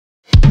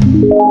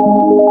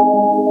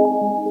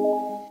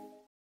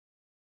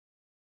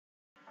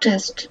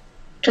Trust.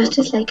 Trust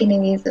is like an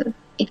eraser.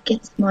 It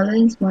gets smaller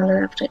and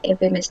smaller after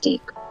every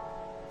mistake.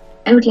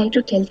 I would like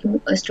to tell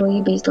you a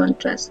story based on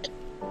trust.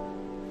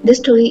 This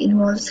story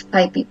involves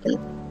five people.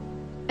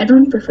 I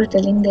don't prefer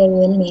telling their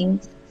real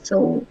names,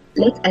 so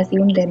let's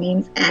assume their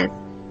names as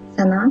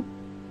Sana,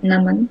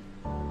 Naman,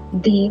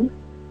 Dev,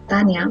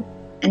 Tanya,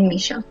 and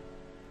Misha.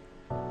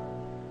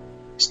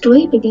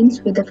 Story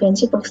begins with the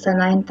friendship of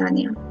Sana and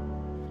Tanya.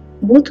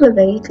 Both were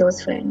very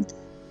close friends.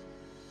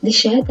 They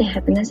shared their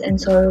happiness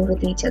and sorrow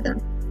with each other.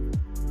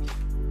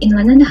 In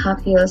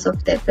 1.5 years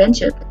of their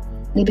friendship,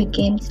 they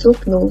became so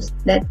close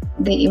that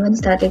they even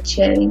started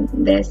sharing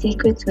their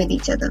secrets with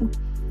each other.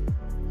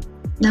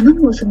 Naman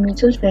was a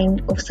mutual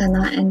friend of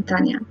Sana and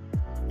Tanya,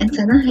 and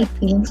Sana had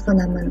feelings for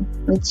Naman,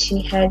 which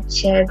she had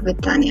shared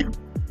with Tanya.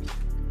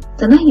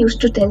 Sana used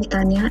to tell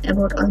Tanya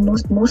about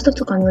almost most of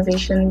the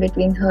conversation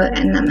between her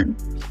and Naman.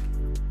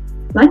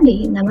 One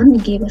day,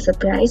 Naman gave a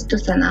surprise to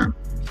Sana,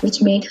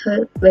 which made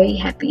her very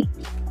happy.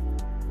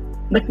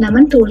 But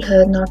Naman told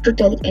her not to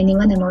tell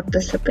anyone about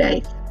the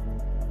surprise.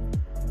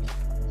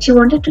 She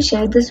wanted to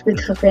share this with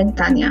her friend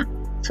Tanya,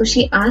 so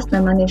she asked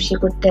Naman if she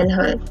could tell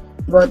her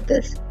about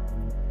this.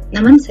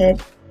 Naman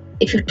said,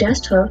 if you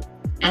trust her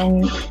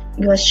and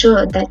you are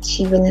sure that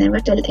she will never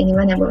tell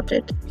anyone about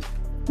it,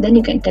 then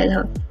you can tell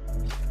her.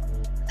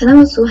 Sana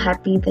was so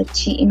happy that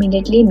she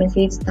immediately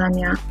messaged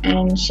Tanya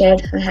and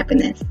shared her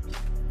happiness.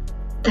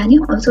 Tanya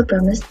also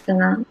promised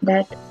Sana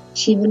that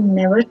she will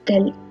never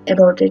tell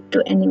about it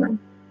to anyone.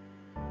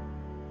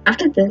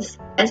 After this,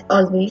 as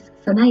always,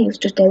 Sana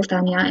used to tell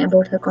Tanya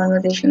about her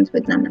conversations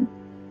with Naman.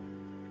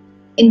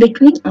 In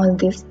between all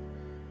this,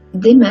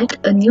 they met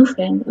a new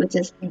friend, which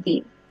is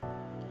Dev.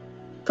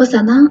 For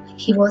Sana,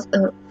 he was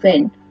a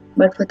friend,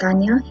 but for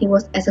Tanya, he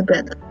was as a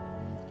brother.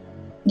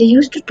 They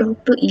used to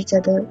talk to each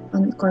other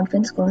on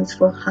conference calls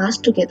for hours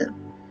together,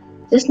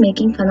 just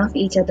making fun of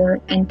each other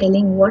and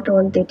telling what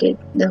all they did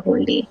the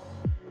whole day.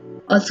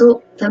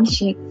 Also, some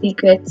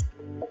secrets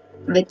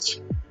which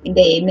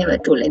they never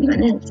told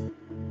anyone else.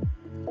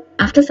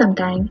 After some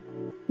time,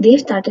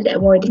 Dev started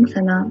avoiding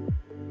Sana,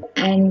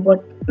 and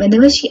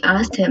whenever she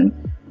asked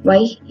him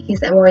why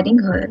he's avoiding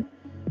her,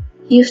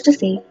 he used to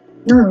say,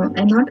 no,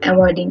 I'm not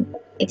avoiding.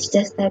 It's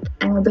just that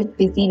I'm a bit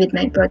busy with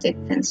my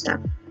projects and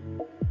stuff.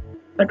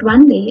 But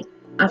one day,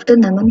 after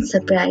Naman's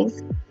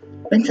surprise,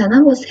 when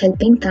Sana was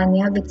helping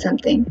Tanya with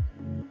something,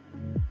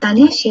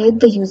 Tanya shared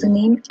the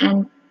username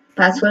and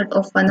password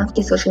of one of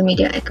the social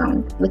media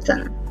accounts with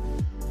Sana.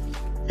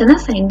 Sana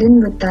signed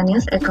in with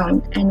Tanya's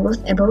account and was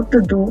about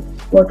to do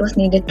what was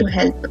needed to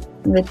help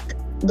with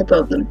the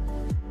problem.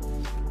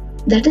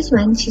 That is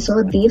when she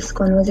saw Dev's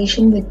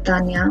conversation with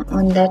Tanya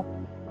on that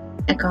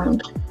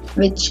account,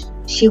 which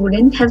she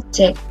wouldn't have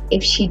checked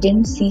if she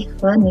didn't see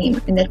her name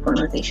in that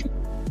conversation.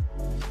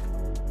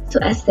 So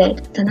as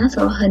said, Sana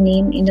saw her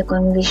name in the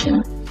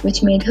conversation,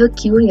 which made her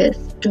curious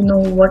to know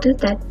what is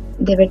that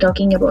they were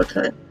talking about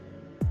her.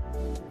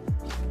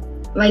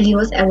 While he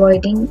was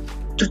avoiding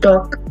to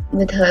talk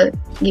with her,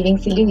 giving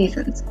silly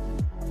reasons.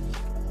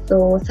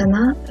 So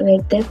Sana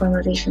read their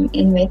conversation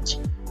in which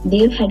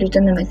Dev had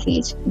written a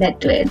message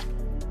that read,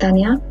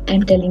 Tanya,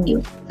 I'm telling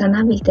you,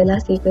 Sana will tell our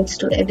secrets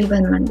to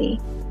everyone one day.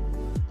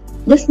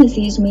 This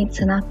message made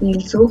Sana feel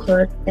so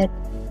hurt that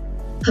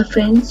her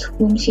friends,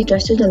 whom she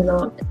trusted a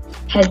lot,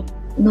 had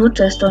no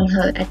trust on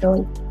her at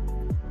all.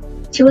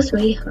 She was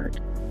very hurt.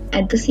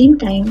 At the same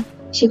time,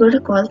 she got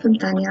a call from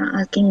Tanya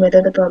asking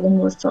whether the problem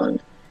was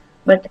solved.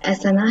 But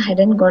as Sana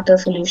hadn't got a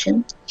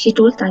solution, she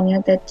told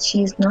Tanya that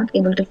she is not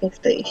able to fix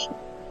the issue.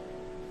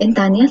 Then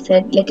Tanya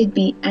said, let it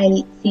be,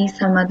 I'll see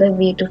some other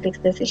way to fix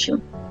this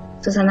issue.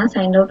 So Sana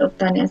signed out of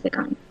Tanya's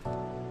account.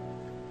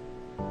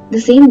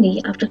 The same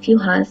day, after a few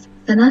hours,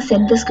 Sana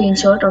sent the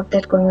screenshot of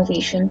that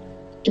conversation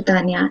to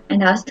Tanya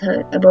and asked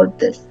her about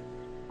this,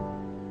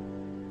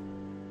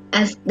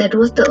 as that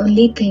was the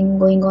only thing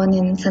going on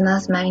in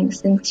Sana's mind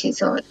since she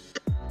saw it.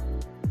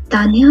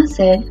 Tanya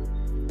said,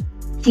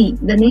 see,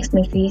 the next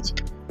message,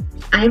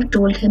 I've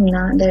told him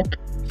now that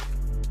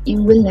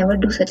you will never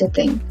do such a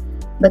thing,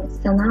 but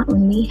Sana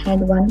only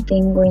had one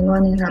thing going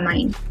on in her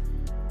mind,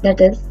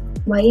 that is,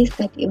 why is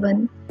that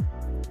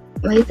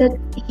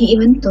he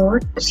even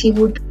thought she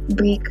would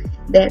break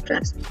their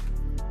trust.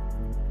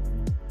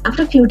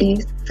 After a few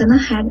days, Sana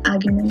had an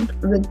argument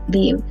with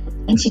Dev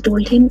and she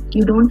told him,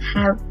 you don't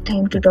have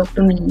time to talk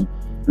to me,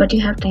 but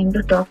you have time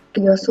to talk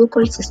to your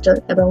so-called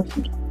sister about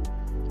me.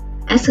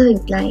 As a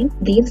reply,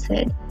 Dev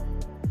said,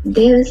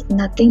 there is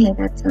nothing like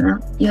that, Sana,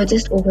 you're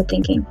just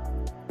overthinking.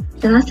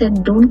 Sana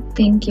said, don't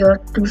think you're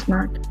too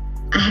smart.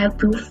 I have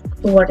proof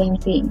for what I'm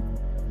saying.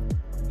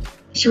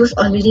 She was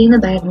already in a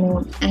bad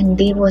mood and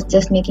Dev was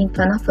just making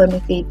fun of her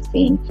message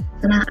saying,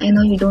 Sana, I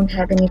know you don't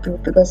have any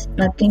proof because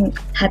nothing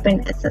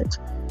happened as such.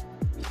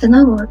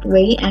 Sana got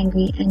very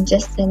angry and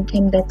just sent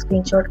him that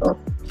screenshot of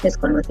his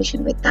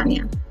conversation with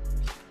Tanya.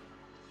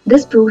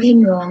 This proved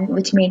him wrong,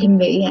 which made him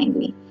very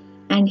angry,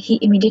 and he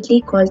immediately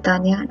called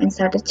Tanya and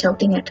started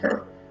shouting at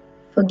her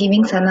for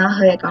giving Sana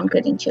her account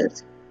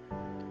credentials.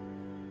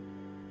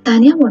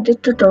 Tanya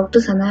wanted to talk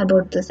to Sana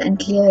about this and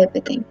clear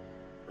everything,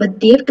 but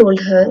Dave told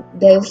her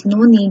there is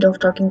no need of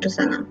talking to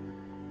Sana.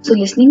 So,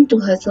 listening to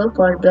her so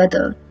called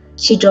brother,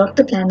 she dropped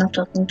the plan of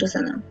talking to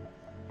Sana.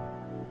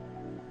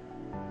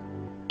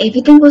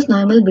 Everything was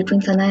normal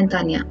between Sana and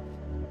Tanya.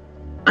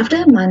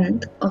 After a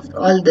month of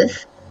all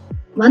this,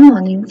 one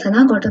morning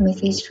Sana got a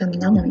message from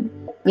Naman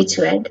which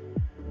read,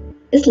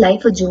 "Is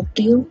life a joke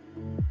to you?"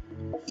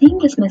 Seeing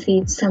this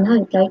message, Sana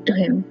replied to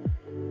him,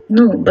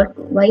 "No, but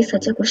why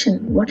such a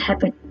question? What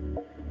happened?"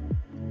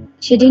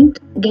 She didn't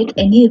get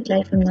any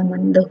reply from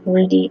Naman the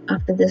whole day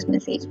after this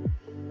message.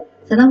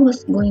 Sana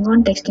was going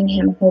on texting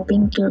him,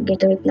 hoping to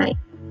get a reply.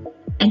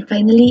 And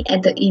finally,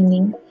 at the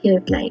evening, he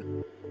replied.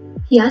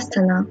 He asked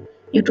Sana,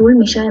 "You told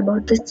Misha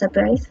about this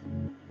surprise?"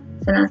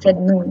 Sana said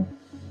no.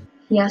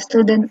 He asked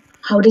her then,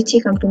 "How did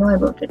she come to know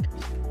about it?"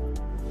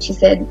 She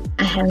said,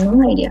 "I have no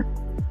idea."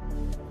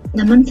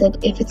 Naman said,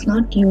 "If it's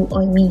not you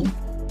or me,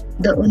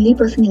 the only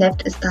person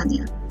left is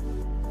Tanya."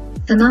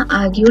 Sana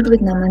argued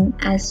with Naman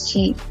as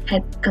she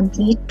had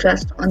complete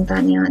trust on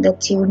Tanya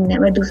that she would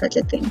never do such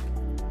a thing.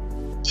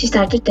 She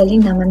started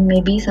telling Naman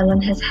maybe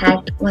someone has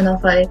hacked one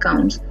of her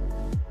accounts,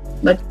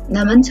 but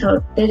Naman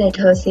shouted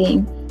at her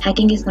saying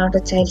hacking is not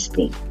a child's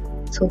play,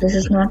 so this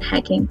is not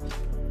hacking.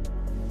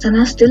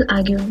 Sana still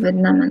argued with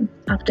Naman.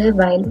 After a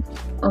while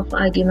of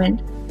argument,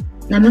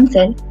 Naman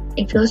said,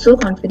 "If you're so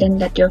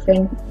confident that your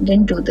friend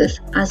didn't do this,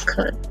 ask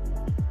her."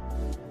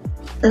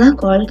 Sana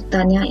called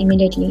Tanya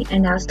immediately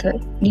and asked her,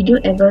 "Did you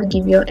ever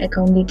give your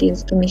account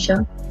details to Misha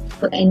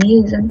for any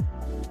reason?"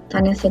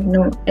 Tanya said,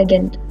 "No, I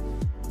didn't."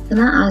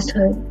 Sana asked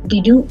her,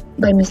 "Did you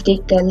by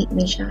mistake tell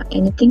Misha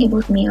anything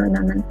about me or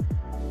Naman?"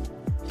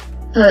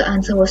 Her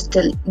answer was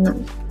still no.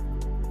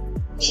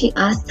 She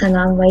asked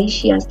Sana why is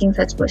she asking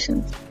such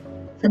questions.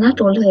 Sana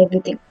told her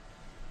everything.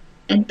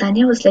 And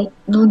Tanya was like,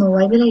 no,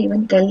 why will I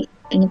even tell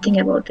anything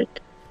about it?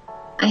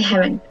 I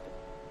haven't.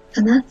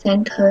 Sana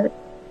sent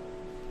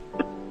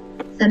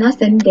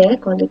their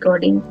call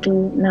recording to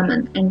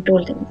Naman and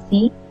told him,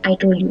 "See, I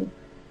told you.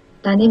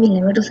 Tanya will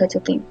never do such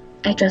a thing.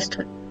 I trust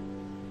her."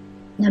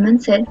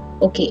 Naman said,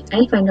 "Okay,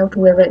 I'll find out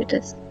whoever it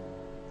is."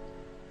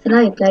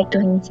 Sana replied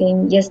to him saying,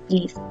 "Yes,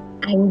 please.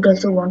 I would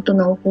also want to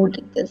know who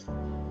did this."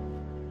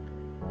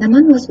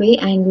 Naman was very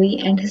angry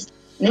and his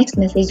next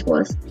message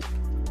was,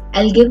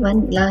 "I'll give one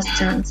last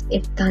chance.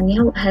 If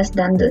Tanya has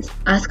done this,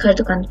 ask her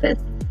to confess.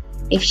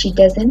 If she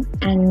doesn't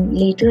and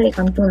later I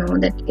come to know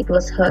that it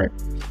was her,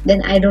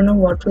 then I don't know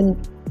what will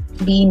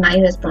be my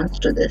response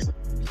to this."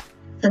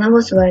 Sana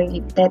was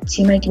worried that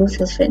she might lose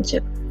his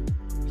friendship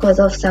because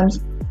of some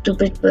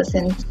stupid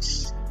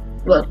person's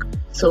work.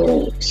 So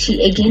she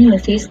again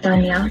messaged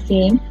Tanya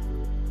saying,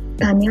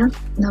 "Tanya,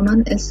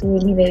 Naman is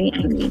really very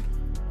angry.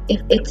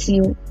 If it's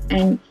you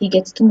and he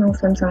gets to know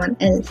from someone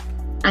else,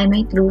 I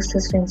might lose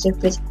his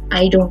friendship, which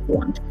I don't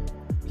want.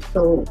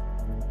 So,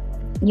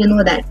 you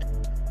know that.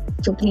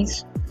 So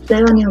please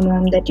swear on your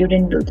mom that you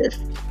didn't do this."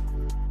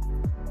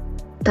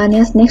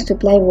 Tanya's next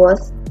reply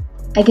was,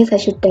 "I guess I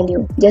should tell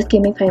you. Just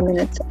give me 5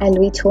 minutes. I'll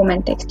reach home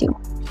and text you."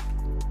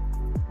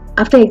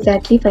 After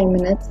exactly 5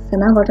 minutes,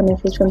 Sana got a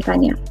message from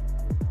Tanya.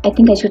 "I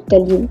think I should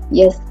tell you.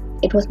 Yes,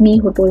 it was me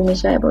who told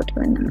Misha about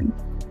you and Naman."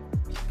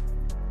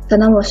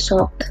 Sana was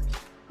shocked.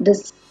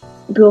 This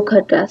broke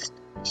her trust.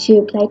 She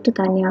replied to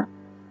Tanya,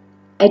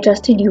 "I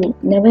trusted you,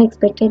 never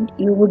expected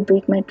you would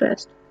break my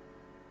trust."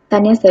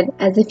 Tanya said,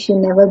 as if she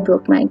never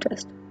broke my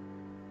trust.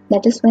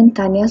 That is when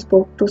Tanya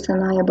spoke to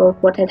Sana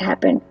about what had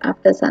happened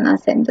after Sana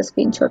sent the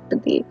screenshot to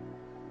Dev.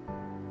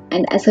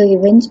 And as a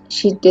revenge,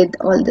 she did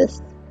all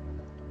this.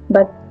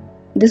 But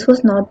this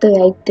was not the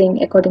right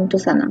thing according to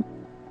Sana.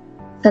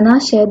 Sana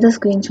shared the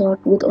screenshot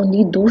with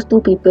only those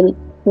two people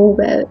who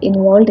were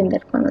involved in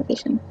that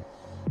conversation.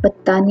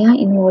 But Tanya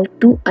involved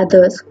two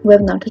others who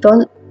were not at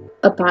all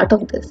a part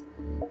of this,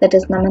 that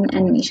is Naman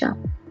and Misha,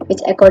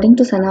 which according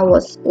to Sana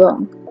was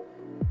wrong.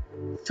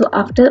 So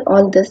after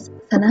all this,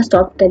 Sana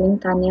stopped telling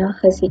Tanya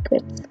her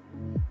secrets.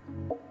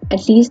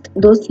 At least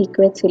those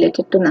secrets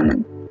related to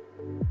Naman.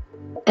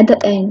 At the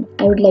end,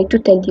 I would like to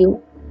tell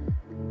you,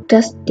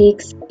 trust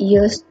takes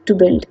years to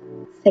build,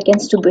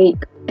 seconds to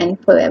break, and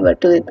forever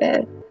to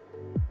repair.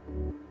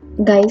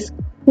 Guys,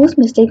 whose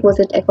mistake was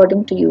it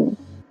according to you?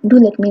 Do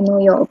let me know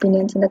your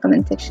opinions in the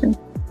comment section.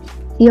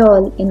 See you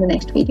all in the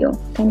next video.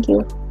 Thank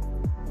you.